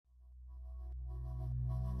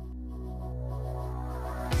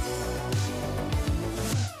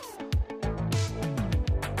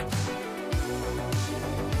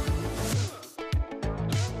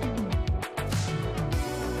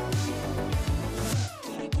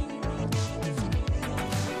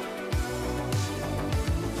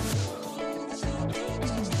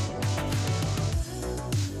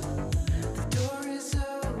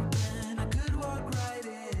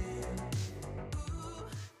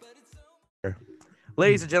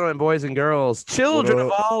Ladies and gentlemen, boys and girls, children of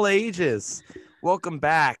What up? all ages, welcome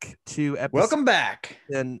back to Welcome back.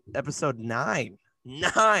 episode nine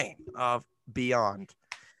of Beyond.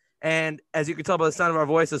 And as you can tell by the sound of our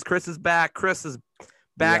voices, Chris is back. Chris is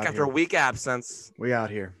back out after a here. week absence. We out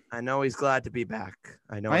here. I know he's glad to be back.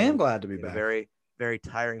 I am glad to be Had a back. very, very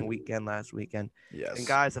tiring weekend last weekend. Yes. And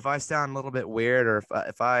guys, if I sound a little bit weird, or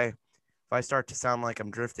if I start to sound like I'm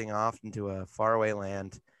drifting off into a faraway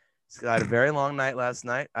land, I had a very long night last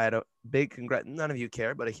night. I had a big congrats. None of you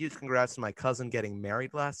care, but a huge congrats to my cousin getting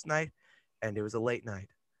married last night, and it was a late night.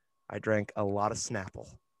 I drank a lot of Snapple.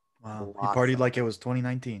 Wow. He partied like it was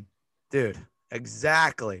 2019. Dude,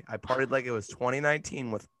 exactly. I partied like it was 2019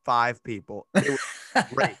 with 5 people. It was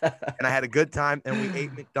great, and I had a good time, and we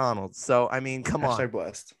ate McDonald's. So I mean, come on. Hashtag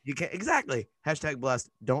blessed. You can't exactly. Hashtag blessed.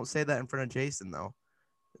 Don't say that in front of Jason though.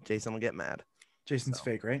 Jason will get mad. Jason's So.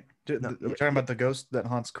 fake, right? No, We're talking about the ghost that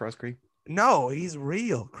haunts Cross Creek. No, he's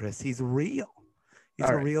real, Chris. He's real. He's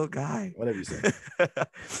All a right. real guy. Whatever you say.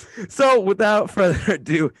 So without further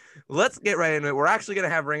ado, let's get right into it. We're actually going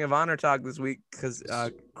to have Ring of Honor talk this week because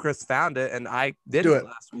Chris found it and I didn't Do it.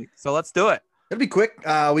 last week. So let's do it. It'll be quick.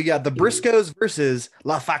 We got the Briscoes versus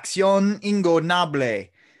La Facción Ingonable.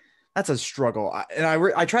 That's a struggle.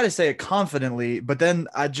 I try to say it confidently, but then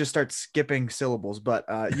I just start skipping syllables. But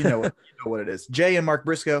you know what it is. Jay and Mark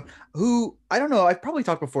Briscoe, who I don't know. I've probably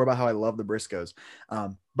talked before about how I love the Briscoes,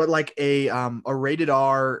 but like a rated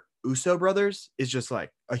R Uso brothers is just like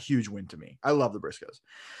a huge win to me. I love the Briscoes.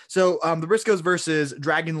 So the Briscoes versus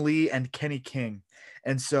Dragon Lee and Kenny King.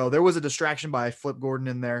 And so there was a distraction by Flip Gordon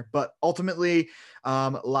in there, but ultimately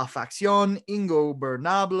La Facción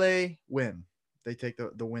Ingobernable win. They take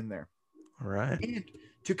the win there. All right. And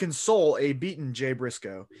to console a beaten Jay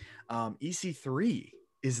Briscoe, EC3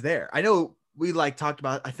 is there. I know we talked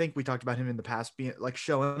about him in the past being like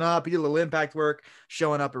showing up. He did a little Impact work,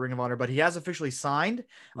 showing up at Ring of Honor, but he has officially signed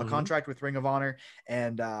a contract with Ring of Honor,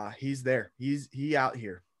 and he's there. He out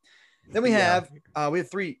here. Then we have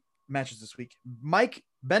 3 matches this week. Mike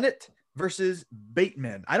Bennett versus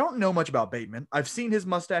Bateman. I don't know much about Bateman. I've seen his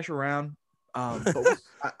mustache around. But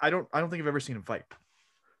I don't think I've ever seen him fight.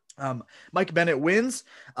 Mike Bennett wins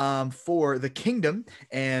for the Kingdom,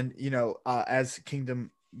 and as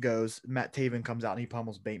Kingdom goes, Matt Taven comes out and he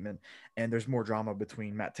pummels Bateman, and there's more drama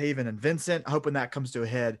between Matt Taven and Vincent. Hoping that comes to a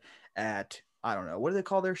head at, I don't know, what do they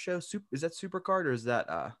call their show? Is that Supercard or is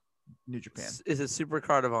that New Japan? Is it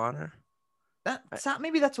Supercard of Honor?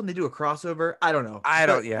 Maybe that's when they do a crossover. I don't know.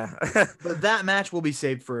 But that match will be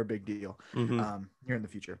saved for a big deal here in the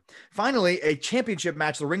future. Finally, a championship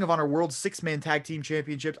match, the Ring of Honor World 6-Man Tag Team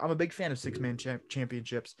Championships. I'm a big fan of 6-man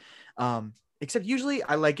championships. Except usually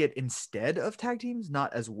I like it instead of tag teams,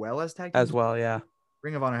 not as well as tag teams. As well, yeah.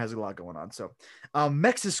 Ring of Honor has a lot going on. So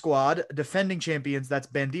Mexa Squad, defending champions, that's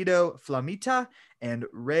Bandito Flamita and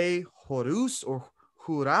Rey Horus or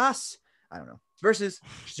Juras. I don't know. Versus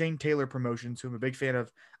Shane Taylor Promotions, who I'm a big fan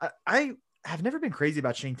of. I have never been crazy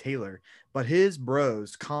about Shane Taylor, but his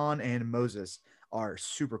bros, Khan and Moses, are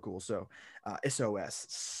super cool. So SOS,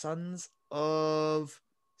 Sons of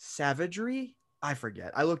Savagery? I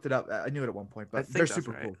forget. I looked it up. I knew it at one point, but they're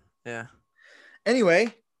super cool. Yeah.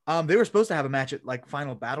 Anyway, they were supposed to have a match at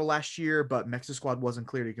Final Battle last year, but Mexa Squad wasn't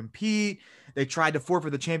clear to compete. They tried to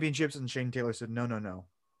forfeit the championships, and Shane Taylor said, no.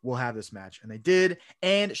 We'll have this match. And they did.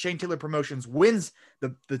 And Shane Taylor Promotions wins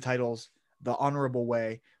the titles the honorable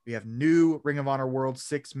way. We have new Ring of Honor World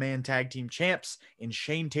 6-Man Tag Team Champs in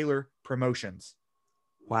Shane Taylor Promotions.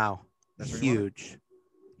 Wow. That's huge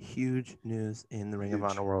news in the Ring of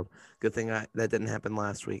Honor world. Good thing that didn't happen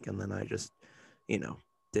last week. And then I just,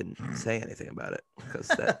 didn't say anything about it because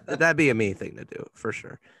that'd be a me thing to do for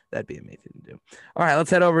sure. That'd be a me thing to do. All right, let's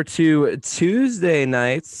head over to Tuesday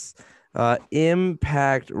nights.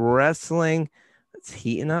 Impact Wrestling. It's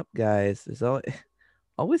heating up, guys. There's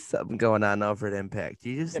always something going on over at Impact.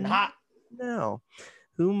 You just hot. know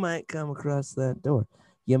who might come across that door.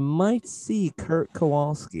 You might see Kurt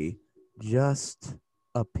Kowalski just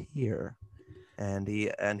appear, and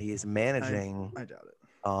he's managing. I doubt it.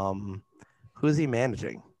 Who's he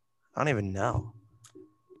managing? I don't even know.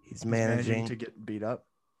 He's managing to get beat up.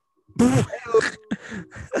 So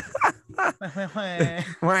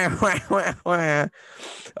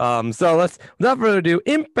let's, without further ado,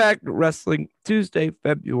 Impact Wrestling, Tuesday,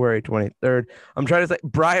 February 23rd. I'm trying to say,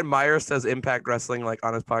 Brian Myers says Impact Wrestling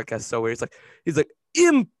on his podcast so weird. He's like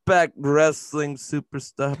Impact Wrestling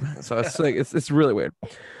Superstar. So it's it's really weird.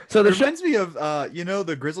 So it reminds me of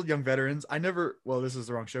the Grizzled Young Veterans. This is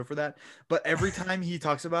the wrong show for that, but every time he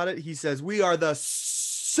talks about it, he says we are the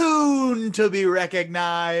soon to be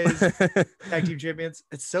recognized tag team champions.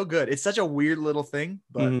 It's so good. It's such a weird little thing,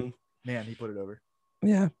 but man, he put it over.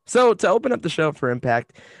 Yeah. So to open up the show for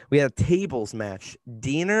Impact, we had a tables match,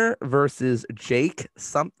 Diener versus Jake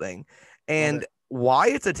something. And why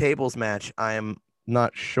it's a tables match, I am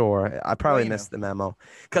not sure. I probably missed the memo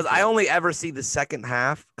because I only ever see the second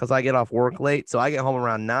half because I get off work late. So I get home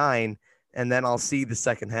around 9 and then I'll see the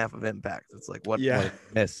second half of Impact. It's like, what I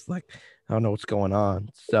missed? Like, I don't know what's going on.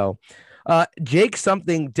 So Jake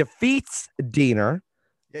something defeats Diener.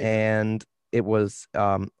 And it was,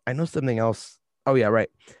 I know something else. Oh, yeah, right.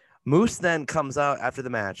 Moose then comes out after the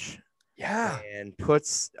match. Yeah. And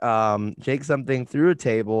puts Jake something through a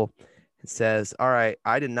table and says, all right,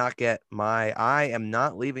 I am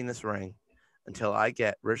not leaving this ring until I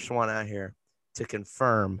get Rich Swann out here to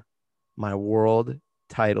confirm my world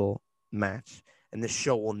title match. And this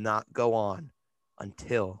show will not go on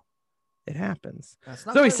until it happens. That's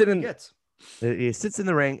not so he sits in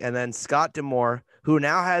the ring, and then Scott D'Amore, who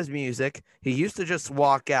now has music. He used to just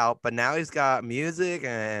walk out, but now he's got music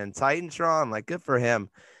and Titantron. Like, good for him.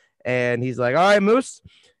 And he's like, all right, Moose,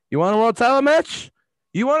 you want a world title match?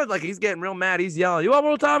 You want it? Like, he's getting real mad. He's yelling, you want a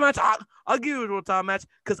world title match? I'll give you a world title match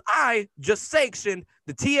because I just sanctioned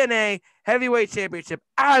the TNA Heavyweight Championship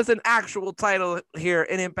as an actual title here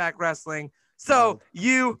in Impact Wrestling. So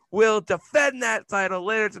you will defend that title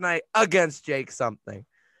later tonight against Jake something.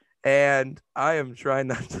 And I am trying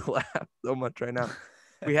not to laugh so much right now.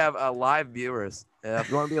 We have live viewers.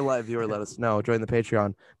 If you want to be a live viewer, let us know. Join the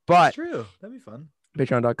Patreon. But true. That'd be fun.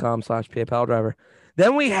 Patreon.com/PayPalDriver.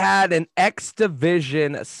 Then we had an X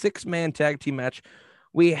Division 6-man tag team match.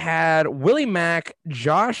 We had Willie Mack,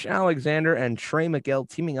 Josh Alexander, and Trey Miguel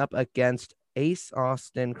teaming up against Ace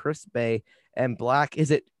Austin, Chris Bay, and Black.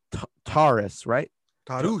 Is it Taurus, right?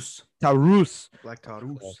 Taurus. Black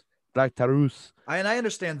Taurus. And I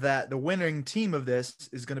understand that the winning team of this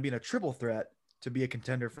is going to be in a triple threat to be a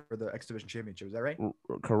contender for the X Division Championship. Is that right?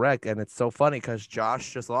 Correct. And it's so funny because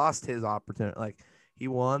Josh just lost his opportunity. Like, he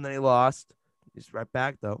won, then he lost. He's right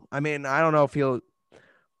back, though. I mean, I don't know if he'll.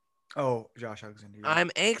 Oh, Josh Alexander. Yeah. I'm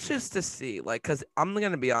anxious to see, like, because I'm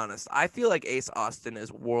going to be honest. I feel like Ace Austin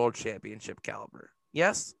is world championship caliber.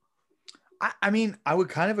 Yes? I mean, I would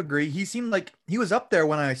kind of agree. He seemed like he was up there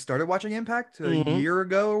when I started watching Impact a year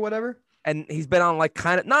ago or whatever. And he's been on, like,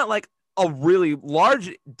 kind of, not like a really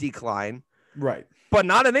large decline. Right. But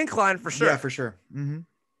not an incline for sure. Yeah, for sure. Mm-hmm.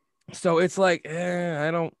 So it's like, I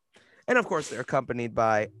don't. And of course, they're accompanied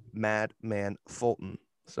by Madman Fulton.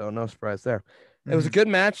 So no surprise there. It was a good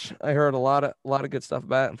match. I heard a lot of good stuff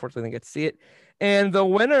about it. Unfortunately, I didn't get to see it. And the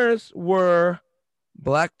winners were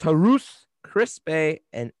Black Taurus, Chris Bay,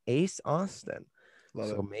 and Ace Austin.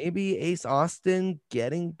 So maybe Ace Austin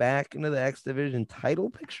getting back into the X Division title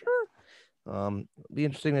picture. It'll be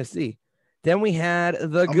interesting to see. Then we had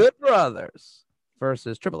the Good Brothers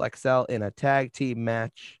versus Triple XL in a tag team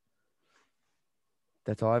match.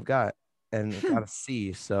 That's all I've got. And got a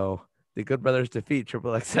C. So the Good Brothers defeat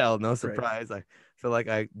Triple XL. No surprise. Right. I feel like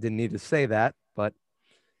I didn't need to say that, but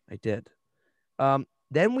I did.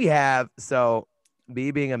 Then we have, so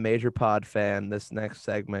me being a major pod fan, this next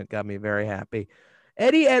segment got me very happy.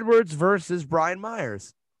 Eddie Edwards versus Brian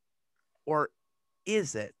Myers. Or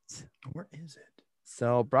is it? Where is it?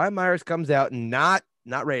 So Brian Myers comes out not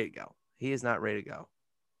ready to go. He is not ready to go.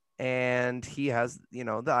 And he has,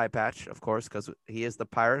 the eye patch, of course, because he is the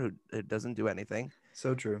pirate who doesn't do anything.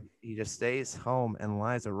 So true. He just stays home and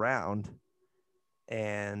lies around.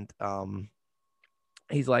 And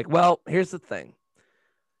he's like, well, here's the thing.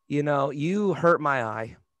 You hurt my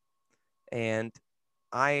eye, and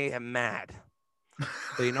I am mad.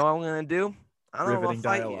 So you know what I'm going to do? I don't want to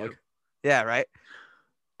fight you. Yeah, right?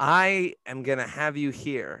 I am going to have you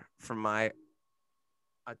here for my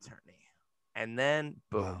attorney. And then,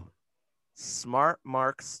 boom, wow. Smart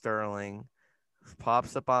Mark Sterling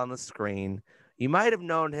pops up on the screen. You might have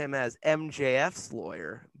known him as MJF's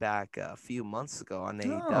lawyer back a few months ago on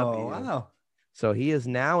AEW. Oh, wow. So he is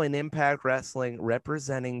now in Impact Wrestling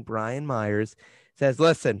representing Brian Myers. Says,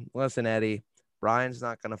 listen, Eddie, Brian's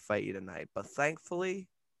not going to fight you tonight. But thankfully,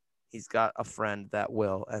 he's got a friend that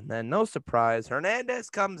will. And then, no surprise, Hernandez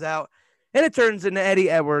comes out, and it turns into Eddie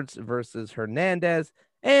Edwards versus Hernandez.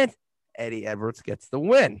 And Eddie Edwards gets the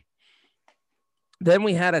win. Then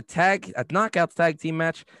we had a knockout tag team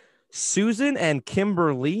match. Susan and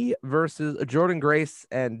Kimberly versus Jordan Grace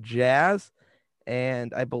and Jazz.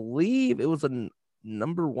 And I believe it was a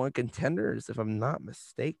number one contenders, if I'm not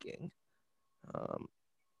mistaken.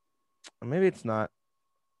 Maybe it's not.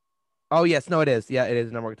 Oh, yes. No, it is. Yeah, it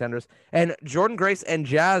is number one contenders. And Jordan Grace and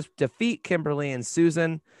Jazz defeat Kimberly and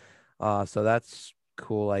Susan. So that's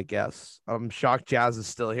cool, I guess. I'm shocked Jazz is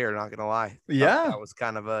still here, not gonna lie. Yeah. That was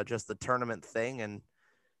kind of just a tournament thing and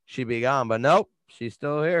she'd be gone, but nope, she's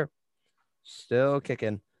still here. Still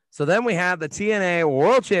kicking. So then we have the TNA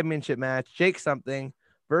World Championship match, Jake something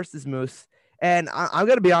versus Moose. And I'm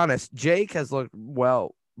gonna be honest, Jake has looked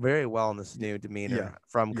very well in this new demeanor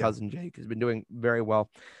from Cousin Jake. Has been doing very well.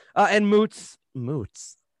 And Moose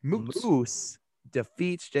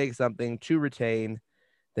defeats Jake something to retain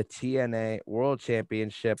the TNA World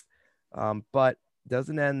Championship, but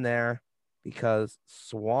doesn't end there because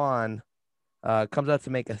Swan comes out to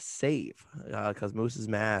make a save because Moose is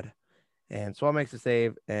mad, and Swan makes a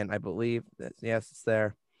save, and I believe that yes, it's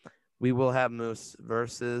there. We will have Moose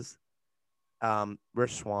versus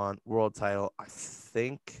Rich Swan world title. I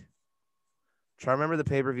think. Try to remember the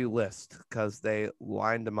pay-per-view list because they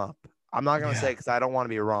lined them up. I'm not gonna say because I don't want to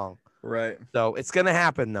be wrong. Right. So it's gonna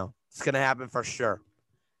happen though. It's gonna happen for sure.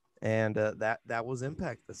 And that was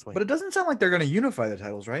Impact this week. But it doesn't sound like they're going to unify the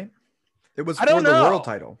titles, right? It was I don't for the know. world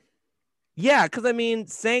title. Yeah, because I mean,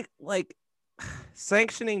 sanctioning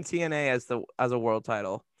TNA as a world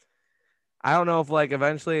title. I don't know if like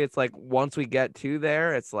eventually it's like once we get to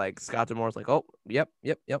there, it's like Scott D'Amore's like, oh, yep.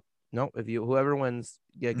 No, if whoever wins,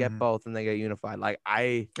 you get both and they get unified. Like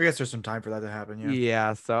I guess there's some time for that to happen. Yeah.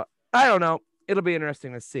 Yeah. So I don't know. It'll be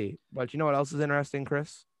interesting to see. But you know what else is interesting,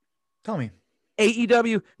 Chris? Tell me.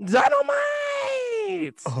 AEW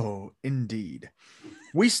Dynamite. Oh, indeed.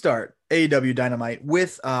 We start AEW Dynamite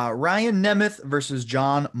with Ryan Nemeth versus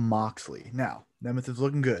Jon Moxley. Now, Nemeth is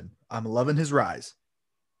looking good. I'm loving his rise.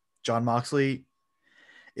 Jon Moxley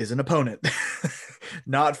is an opponent,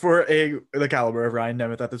 not for the caliber of Ryan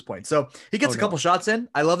Nemeth at this point. So he gets a couple shots in.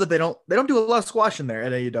 I love that they don't do a lot of squash in there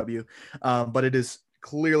at AEW, but it is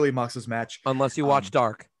clearly Mox's match. Unless you watch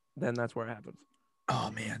Dark, then that's where it happens.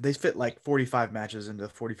 Oh man, they fit like 45 matches into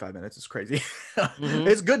 45 minutes. It's crazy.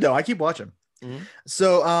 It's good though. I keep watching.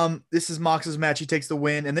 So this is Mox's match. He takes the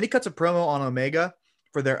win, and then he cuts a promo on Omega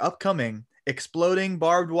for their upcoming exploding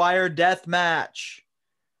barbed wire death match.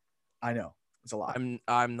 I know it's a lot.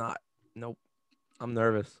 I'm not. Nope. I'm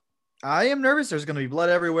nervous. I am nervous. There's going to be blood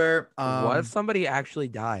everywhere. What if somebody actually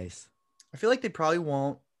dies? I feel like they probably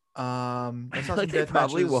won't. I saw some they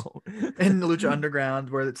probably won't in Lucha Underground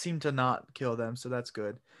where it seemed to not kill them, so that's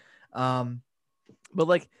good. But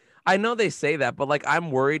like I know they say that, but like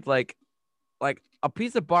I'm worried like a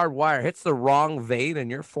piece of barbed wire hits the wrong vein in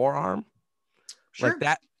your forearm. Sure. Like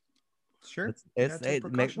that. Sure.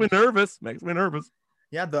 It makes me nervous.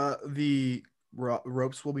 Yeah, the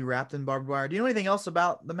ropes will be wrapped in barbed wire. Do you know anything else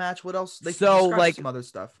about the match? What else? They like some other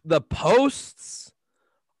stuff. The posts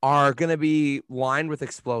are gonna be lined with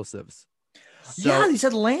explosives. So, yeah, he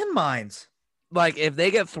said landmines. Like if they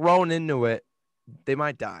get thrown into it, they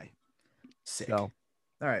might die. Sick. So.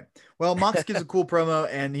 All right. Well, Mox gives a cool promo,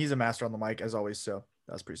 and he's a master on the mic as always. So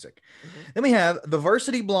that was pretty sick. Then we have the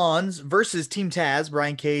Varsity Blondes versus Team Taz,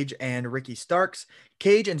 Brian Cage and Ricky Starks.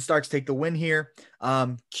 Cage and Starks take the win here.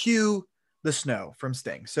 Cue the snow from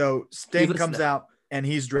Sting. So Sting comes out and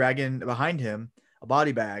he's dragging behind him a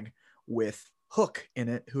body bag with Hook in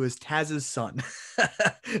it, who is Taz's son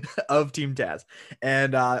of Team Taz.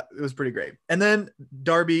 And it was pretty great. And then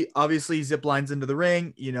Darby obviously zip lines into the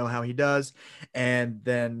ring. You know how he does. And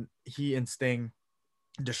then he and Sting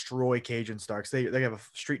destroy Cage and Starks. They have a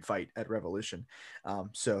street fight at Revolution.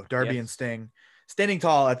 So Darby and Sting standing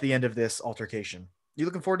tall at the end of this altercation. You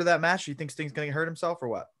looking forward to that match? You think Sting's going to hurt himself or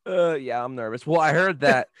what? Yeah, I'm nervous. Well, I heard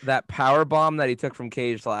that that power bomb that he took from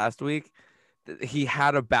Cage last week, he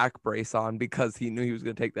had a back brace on because he knew he was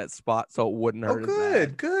going to take that spot, so it wouldn't hurt. Oh,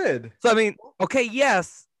 good. So I mean, okay,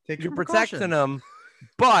 yes, you're protecting him,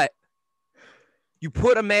 but you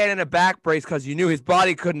put a man in a back brace because you knew his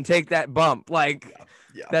body couldn't take that bump. Like,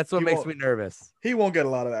 that's what makes me nervous. He won't get a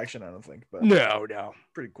lot of action, I don't think. But no,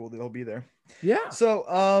 pretty cool that he'll be there. Yeah.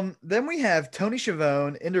 So then we have Tony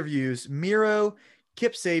Schiavone interviews Miro,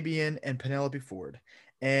 Kip Sabian, and Penelope Ford.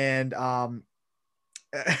 And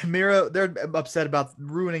Miro, they're upset about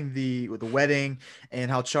ruining the wedding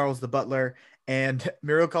and how Charles the butler, and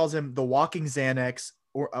Miro calls him the walking Xanax,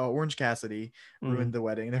 or Orange Cassidy ruined the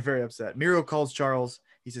wedding. They're very upset. Miro calls Charles.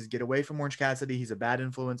 He says, get away from Orange Cassidy. He's a bad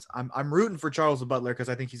influence. I'm rooting for Charles the butler because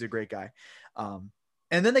I think he's a great guy. And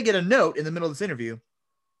then they get a note in the middle of this interview.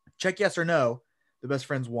 Check yes or no. The best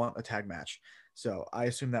friends want a tag match. So I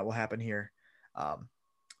assume that will happen here.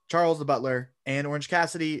 Charles the Butler and Orange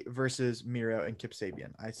Cassidy versus Miro and Kip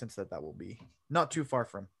Sabian. I sense that will be not too far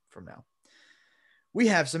from now. We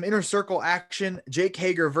have some inner circle action. Jake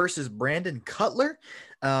Hager versus Brandon Cutler.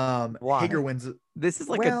 Hager wins. This is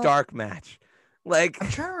like a dark match. Like, I'm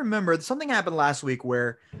trying to remember. Something happened last week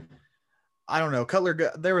where I don't know.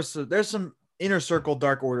 There's some inner circle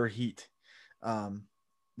Dark Order heat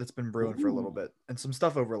that's been brewing for a little bit, and some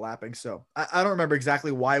stuff overlapping. So I don't remember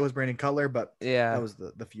exactly why it was Brandon Cutler, but Yeah, that was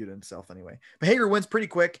the feud in itself anyway. But Hager wins pretty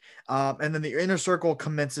quick, and then the inner circle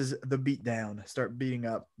commences the beat down, start beating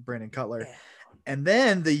up Brandon Cutler, and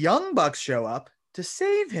then the Young Bucks show up to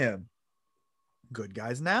save him. Good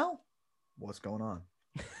guys now? What's going on?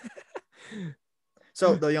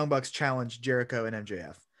 So the Young Bucks challenge Jericho and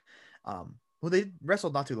MJF. Well, they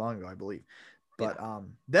wrestled not too long ago, I believe. But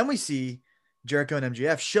then we see Jericho and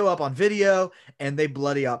MJF show up on video, and they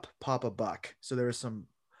bloody up Papa Buck. So there was some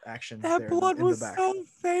action. That blood was so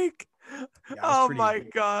fake. Yeah, oh my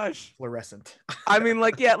gosh, fluorescent. I mean,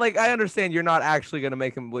 like, yeah, like I understand you're not actually gonna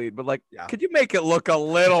make him bleed, but like, could you make it look a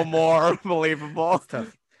little more believable? That's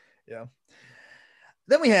tough. Yeah.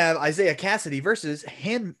 Then we have Isaiah Cassidy versus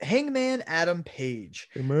Hangman Adam Page.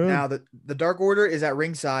 Now the Dark Order is at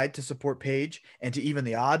ringside to support Page and to even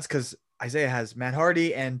the odds, because Isaiah has Matt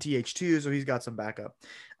Hardy and TH2, so he's got some backup.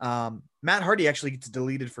 Matt Hardy actually gets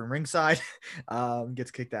deleted from ringside,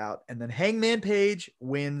 gets kicked out, and then Hangman Page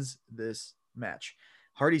wins this match.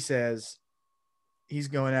 Hardy says he's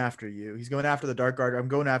going after you. He's going after the Dark Order. I'm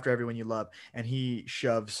going after everyone you love, and he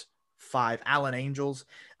shoves 5 Allen Angels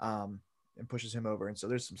and pushes him over. And so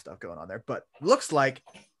there's some stuff going on there, but looks like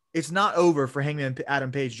it's not over for Hangman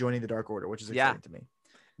Adam Page joining the Dark Order, which is exciting to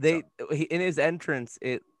me. In his entrance,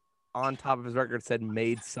 it on top of his record said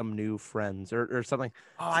made some new friends or something.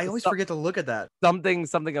 Oh, I always forget to look at that.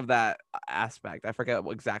 Something of that aspect. I forget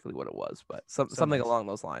exactly what it was, but something along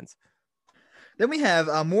those lines. Then we have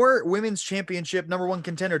a more women's championship #1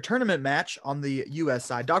 contender tournament match on the US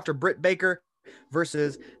side. Dr. Britt Baker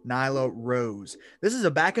versus Nyla Rose. This is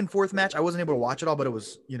a back and forth match. I wasn't able to watch it all, but it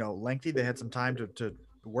was, lengthy. They had some time to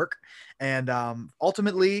work. And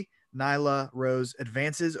ultimately, Nyla Rose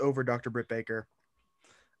advances over Dr. Britt Baker.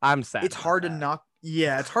 I'm sad. It's hard to knock.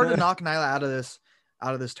 Yeah, it's hard to knock Nyla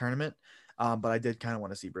out of this tournament. But I did kind of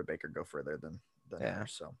want to see Britt Baker go further than her.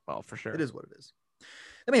 So, well, for sure, it is what it is.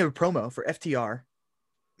 Then we have a promo for FTR,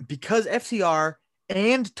 because FTR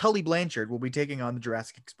and Tully Blanchard will be taking on the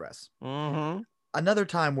Jurassic Express. Mm-hmm. Another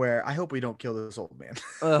time where I hope we don't kill this old man.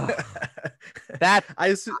 That I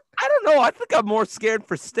don't know. I think I'm more scared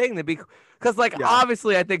for Sting than because,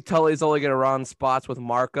 obviously, I think Tully's only gonna run spots with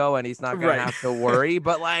Marco, and he's not gonna have to worry.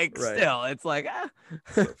 But still, it's like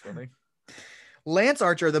so funny. Lance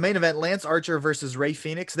Archer, the main event, Lance Archer versus Ray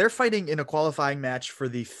Phoenix. They're fighting in a qualifying match for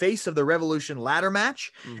the Face of the Revolution ladder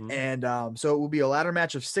match. Mm-hmm. And so it will be a ladder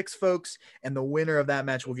match of 6 folks, and the winner of that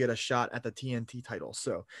match will get a shot at the TNT title.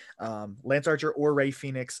 So Lance Archer or Ray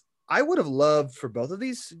Phoenix. I would have loved for both of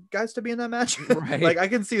these guys to be in that match. Right. I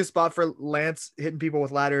can see a spot for Lance hitting people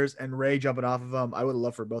with ladders and Ray jumping off of them. I would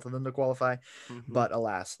love for both of them to qualify. Mm-hmm. But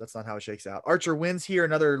alas, that's not how it shakes out. Archer wins here.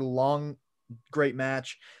 Another long, great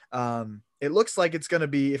match. It looks like it's going to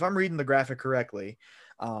be, if I'm reading the graphic correctly,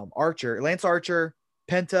 Lance Archer,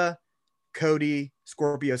 Penta, Cody,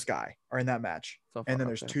 Scorpio Sky are in that match. And then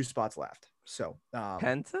there's 2 spots left. So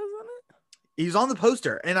Penta's in it? He's on the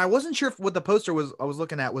poster. And I wasn't sure if what the poster was I was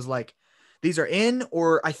looking at was like, these are in,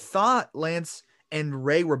 or I thought Lance and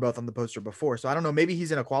Ray were both on the poster before. So I don't know. Maybe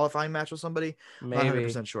he's in a qualifying match with somebody. Maybe. I'm not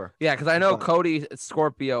 100% sure. Yeah, because I know Cody,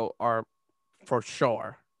 Scorpio are for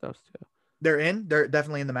sure. Those 2. They're in? They're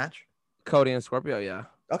definitely in the match? Cody and Scorpio, yeah.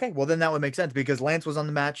 Okay, well then that would make sense because Lance was on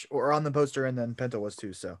the match or on the poster, and then Penta was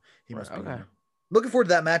too, so he must be in there. Looking forward to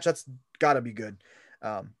that match. That's got to be good.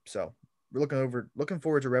 So we're looking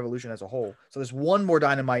forward to Revolution as a whole. So there's one more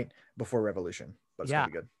Dynamite before Revolution, but it's gonna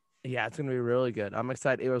be good. Yeah, it's gonna be really good. I'm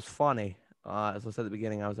excited. It was funny. As I said at the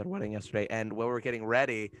beginning, I was at a wedding yesterday, and when we were getting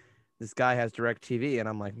ready, this guy has DirecTV, and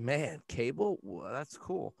I'm like, man, cable? Well, that's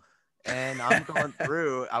cool. And I'm going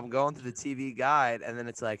through the TV guide, and then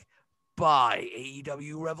it's like, buy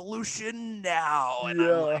AEW Revolution now. And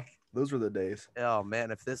I'm like, those were the days. Oh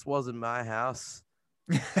man, if this wasn't my house,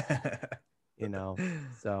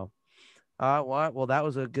 So well, that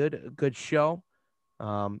was a good show.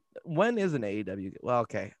 When is an AEW? Well,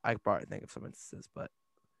 okay, I probably think of some instances, but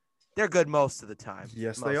they're good most of the time.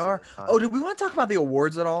 Yes, they are. Oh, did we want to talk about the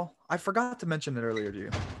awards at all? I forgot to mention it earlier to you.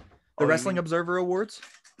 The Wrestling Observer Awards.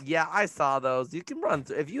 Yeah, I saw those. You can run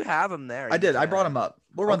through if you have them there. I did. I brought them up.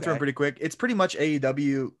 We'll run through them pretty quick. It's pretty much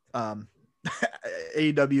AEW.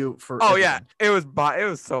 AEW for. Oh everything. Yeah, it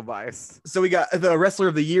was so biased. So we got the Wrestler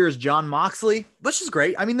of the Year is Jon Moxley, which is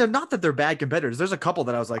great. I mean, they're not that they're bad competitors. There's a couple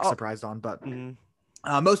that I was surprised on, but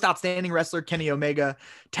most outstanding wrestler Kenny Omega.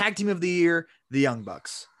 Tag Team of the Year, the Young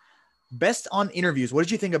Bucks. Best on interviews. What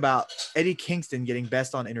did you think about Eddie Kingston getting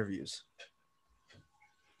best on interviews?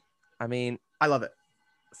 I mean, I love it.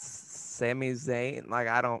 Sami Zayn. Like,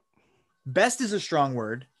 I don't. Best is a strong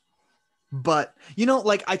word, but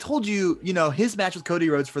like I told you, his match with Cody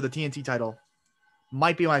Rhodes for the TNT title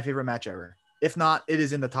might be my favorite match ever. If not, it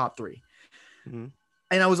is in the top 3. Mm-hmm.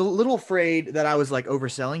 And I was a little afraid that I was like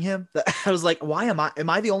overselling him. I was like, why am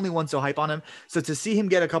I the only one so hype on him? So to see him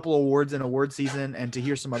get a couple awards in award season and to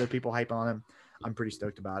hear some other people hype on him, I'm pretty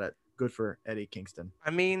stoked about it. Good for Eddie Kingston.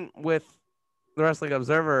 I mean, with the Wrestling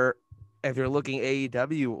Observer, if you're looking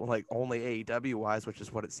AEW, like only AEW wise, which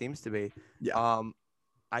is what it seems to be,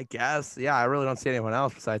 I guess, I really don't see anyone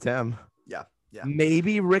else besides him. Yeah.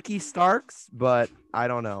 Maybe Ricky Starks, but I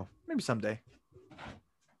don't know. Maybe someday.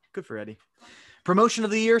 Good for Eddie. Promotion of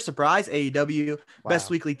the year, surprise, AEW. Wow. Best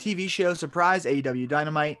weekly TV show, surprise, AEW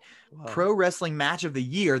Dynamite. Wow. Pro wrestling match of the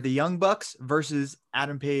year, the Young Bucks versus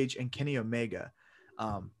Adam Page and Kenny Omega.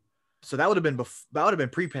 So that would have been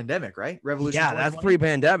pre-pandemic, right? Revolution. Yeah, that's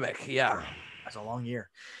pre-pandemic. Yeah, that's a long year.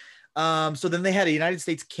 So then they had a United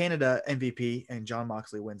States Canada MVP, and Jon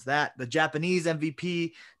Moxley wins that. The Japanese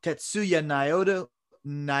MVP, Tetsuya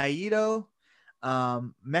Naito.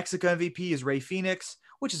 Mexico MVP is Rey Fenix,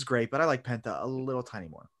 which is great, but I like Penta a little tiny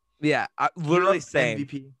more. Yeah, literally same.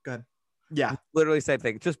 MVP. Go ahead. Yeah, literally same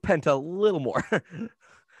thing. Just Penta a little more.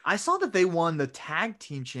 I saw that they won the tag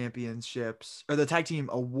team championships or the tag team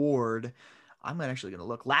award. I'm actually going to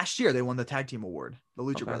look. Last year, they won the tag team award, the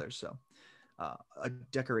Lucha Brothers. So a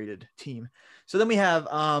decorated team. So then we have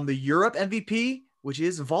the Europe MVP, which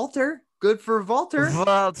is Walter. Good for Walter.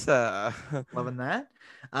 Loving that.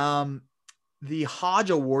 The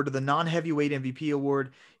Hodge Award, the non-heavyweight MVP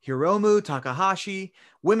award, Hiromu Takahashi.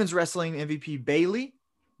 Women's wrestling MVP, Bayley.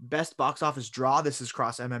 Best box office draw. This is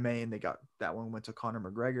cross MMA, and they got that one went to Conor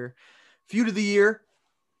McGregor. Feud of the year,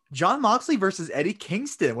 Jon Moxley versus Eddie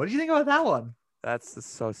Kingston. What do you think about that one? That's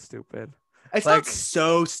so stupid. It's not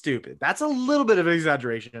so stupid. That's a little bit of an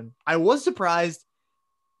exaggeration. I was surprised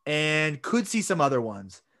and could see some other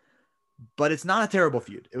ones, but it's not a terrible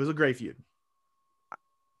feud. It was a great feud.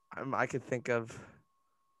 I could think of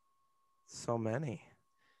so many.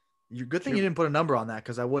 You're good thing you didn't put a number on that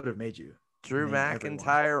because I would have made you. Drew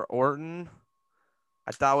McIntyre, Orton,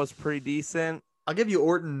 I thought was pretty decent. I'll give you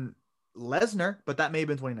Orton Lesnar, but that may have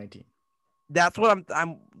been 2019. That's what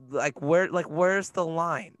I'm like. Where's the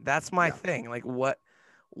line? That's my thing. Like, what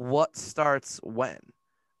starts when?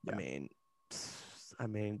 Yeah. I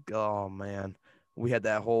mean, oh man, we had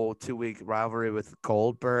that whole 2-week rivalry with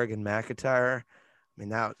Goldberg and McIntyre. I mean,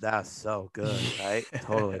 that's so good, right?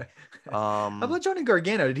 Totally. How about Johnny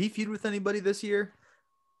Gargano? Did he feud with anybody this year?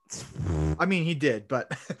 I mean, he did,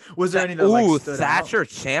 but was there any that stood Thatcher out?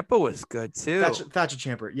 Ciampa was good too. Thatcher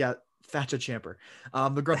Ciampa, yeah, Thatcher Ciampa.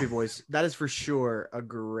 The Grumpy Boys, that is for sure a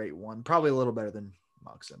great one. Probably a little better than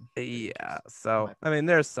Moxon. Yeah, so I mean,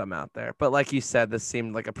 there's some out there, but like you said, this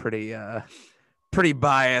seemed like a pretty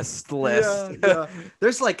biased list. Yeah.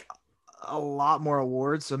 There's like a lot more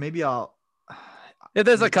awards, so maybe I'll. If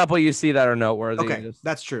there's a couple you see that are noteworthy. Okay,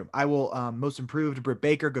 that's true. I will. Most improved, Britt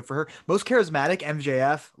Baker, good for her. Most charismatic,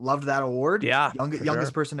 MJF, loved that award. Yeah,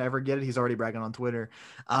 youngest person to ever get it. He's already bragging on Twitter.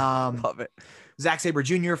 Love it. Zack Sabre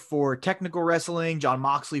Jr. for technical wrestling, Jon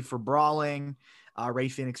Moxley for brawling, Rey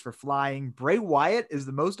Fenix for flying. Bray Wyatt is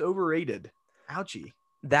the most overrated. Ouchie.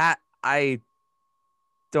 That I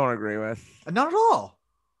don't agree with. Not at all.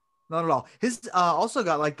 Not at all. His also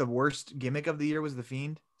got like the worst gimmick of the year was the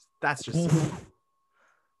Fiend. That's just silly.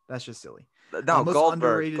 That's just silly. No,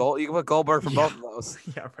 Goldberg. You can put Goldberg for both of those.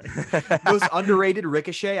 Yeah, right. Most underrated,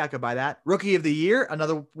 Ricochet. I could buy that. Rookie of the year.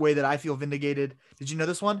 Another way that I feel vindicated. Did you know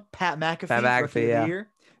this one? Pat McAfee. Rookie of the year.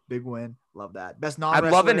 Big win. Love that. Best non-wrestler.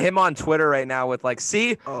 I'm loving him on Twitter right now with like,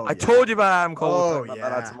 see, I told you about Adam Cole. We'll talk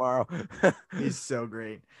about that tomorrow. He's so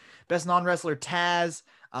great. Best non-wrestler, Taz.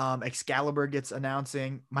 Excalibur gets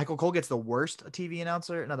announcing. Michael Cole gets the worst TV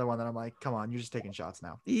announcer. Another one that I'm like, come on, you're just taking shots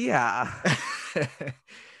now. Yeah.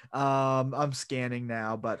 I'm scanning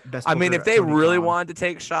now, but best. I mean, if they really wanted to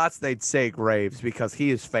take shots, they'd say Graves because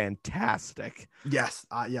he is fantastic. Yes.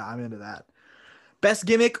 Yeah, I'm into that. Best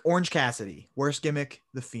gimmick, Orange Cassidy. Worst gimmick,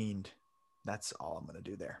 The Fiend. That's all I'm going to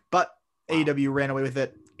do there. But AEW ran away with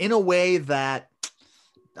it in a way that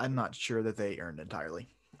I'm not sure that they earned entirely.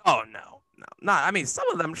 Oh, no. Not. I mean, some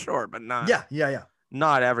of them, sure, but not. Yeah.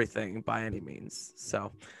 Not everything by any means.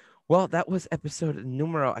 So, well, that was episode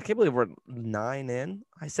numero. I can't believe we're 9 in.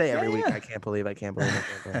 I say every week, I can't believe.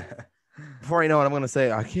 Before you know it, I'm going to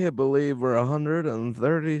say, I can't believe we're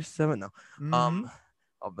 137. No. Mm-hmm.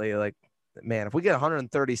 I'll be like, man, if we get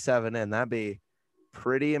 137 in, that'd be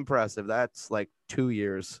pretty impressive. That's like 2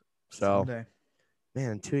 years. So, someday.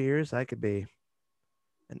 Man, in 2 years, I could be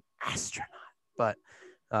an astronaut. But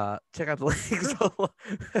check out the links.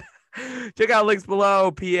 Check out links below.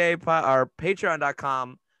 Or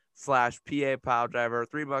patreon.com/PA Pile Driver.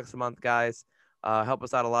 $3 a month, guys. Help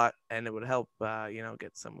us out a lot, and it would help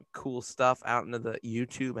get some cool stuff out into the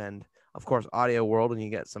YouTube and of course audio world, and you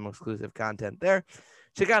get some exclusive content there.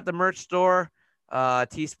 Check out the merch store,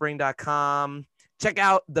 teespring.com. Check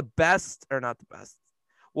out the best, or not the best,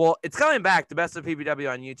 well, it's coming back, the best of PPW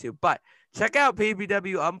on YouTube, but check out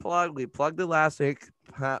PPW Unplugged. We plugged it last week.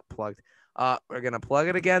 Plugged. We're gonna plug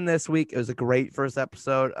it again this week. It was a great first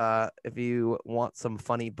episode. If you want some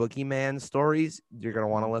funny boogeyman stories, you're gonna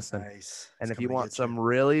want to listen. Nice. And if you want some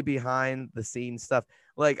really behind the scenes stuff,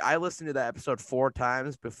 like I listened to that episode 4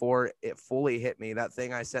 times before it fully hit me. That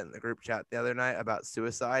thing I sent in the group chat the other night about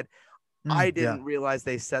suicide, I didn't realize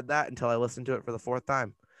they said that until I listened to it for the 4th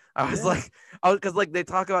time. I was because they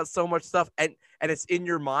talk about so much stuff, and it's in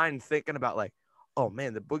your mind thinking about like, oh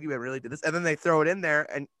man, the boogeyman really did this, and then they throw it in there,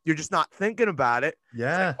 and you're just not thinking about it.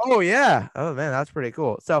 Yeah. Like, oh yeah. Oh man, that's pretty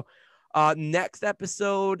cool. So, next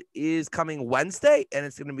episode is coming Wednesday, and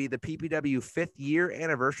it's going to be the PPW 5th year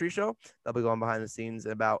anniversary show. They'll be going behind the scenes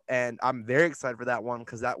and I'm very excited for that one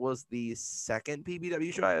because that was the 2nd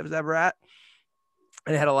PPW show I was ever at.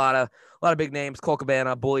 And it had a lot of big names: Cole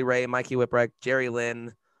Cabana, Bully Ray, Mikey Whipwreck, Jerry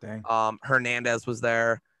Lynn. Dang. Hernandez was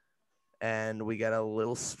there, and we got a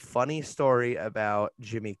little funny story about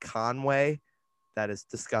Jimmy Conway that is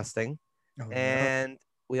disgusting. And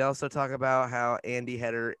we also talk about how Andy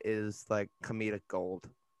Header is like comedic gold.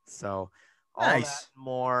 So all that and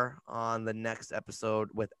more on the next episode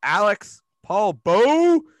with Alex, Paul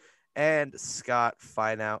Bowe, and Scott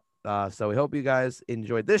Fineout. So we hope you guys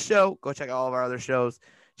enjoyed this show. Go check out all of our other shows.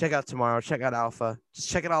 Check out Tomorrow. Check out Alpha. Just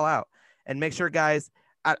check it all out. And make sure, guys,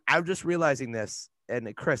 I'm just realizing this,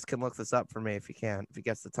 and Chris can look this up for me if he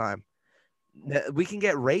gets the time. We can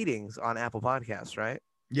get ratings on Apple Podcasts, right?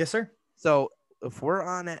 Yes, sir. So if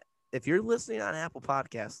you're listening on Apple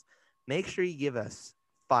Podcasts, make sure you give us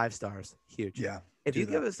 5 stars. Huge. Yeah. If you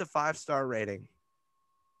give us a 5-star rating,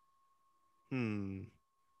 I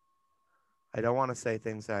don't want to say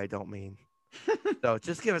things that I don't mean. So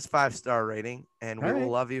just give us 5-star rating, and we will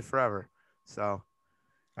love you forever. So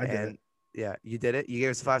I did it. Yeah, you did it. You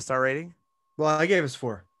gave us a 5-star rating? Well, I gave us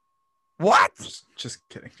 4. What? Just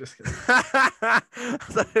kidding. No,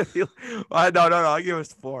 I gave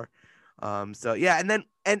us 4. So yeah,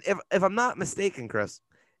 and if I'm not mistaken, Chris,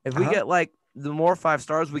 if we get like the more 5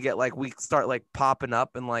 stars we get, like we start like popping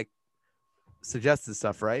up and like suggested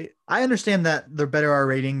stuff, right? I understand that the better our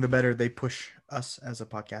rating, the better they push us as a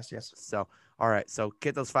podcast. Yes. So all right, so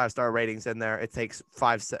get those 5-star ratings in there. It takes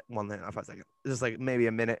 5 seconds. Well, not 5 seconds. Just like maybe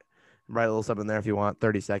a minute. Write a little something there if you want,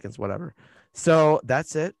 30 seconds, whatever. So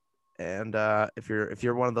that's it. And if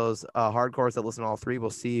you're one of those hardcores that listen to all 3, we'll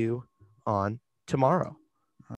see you on tomorrow.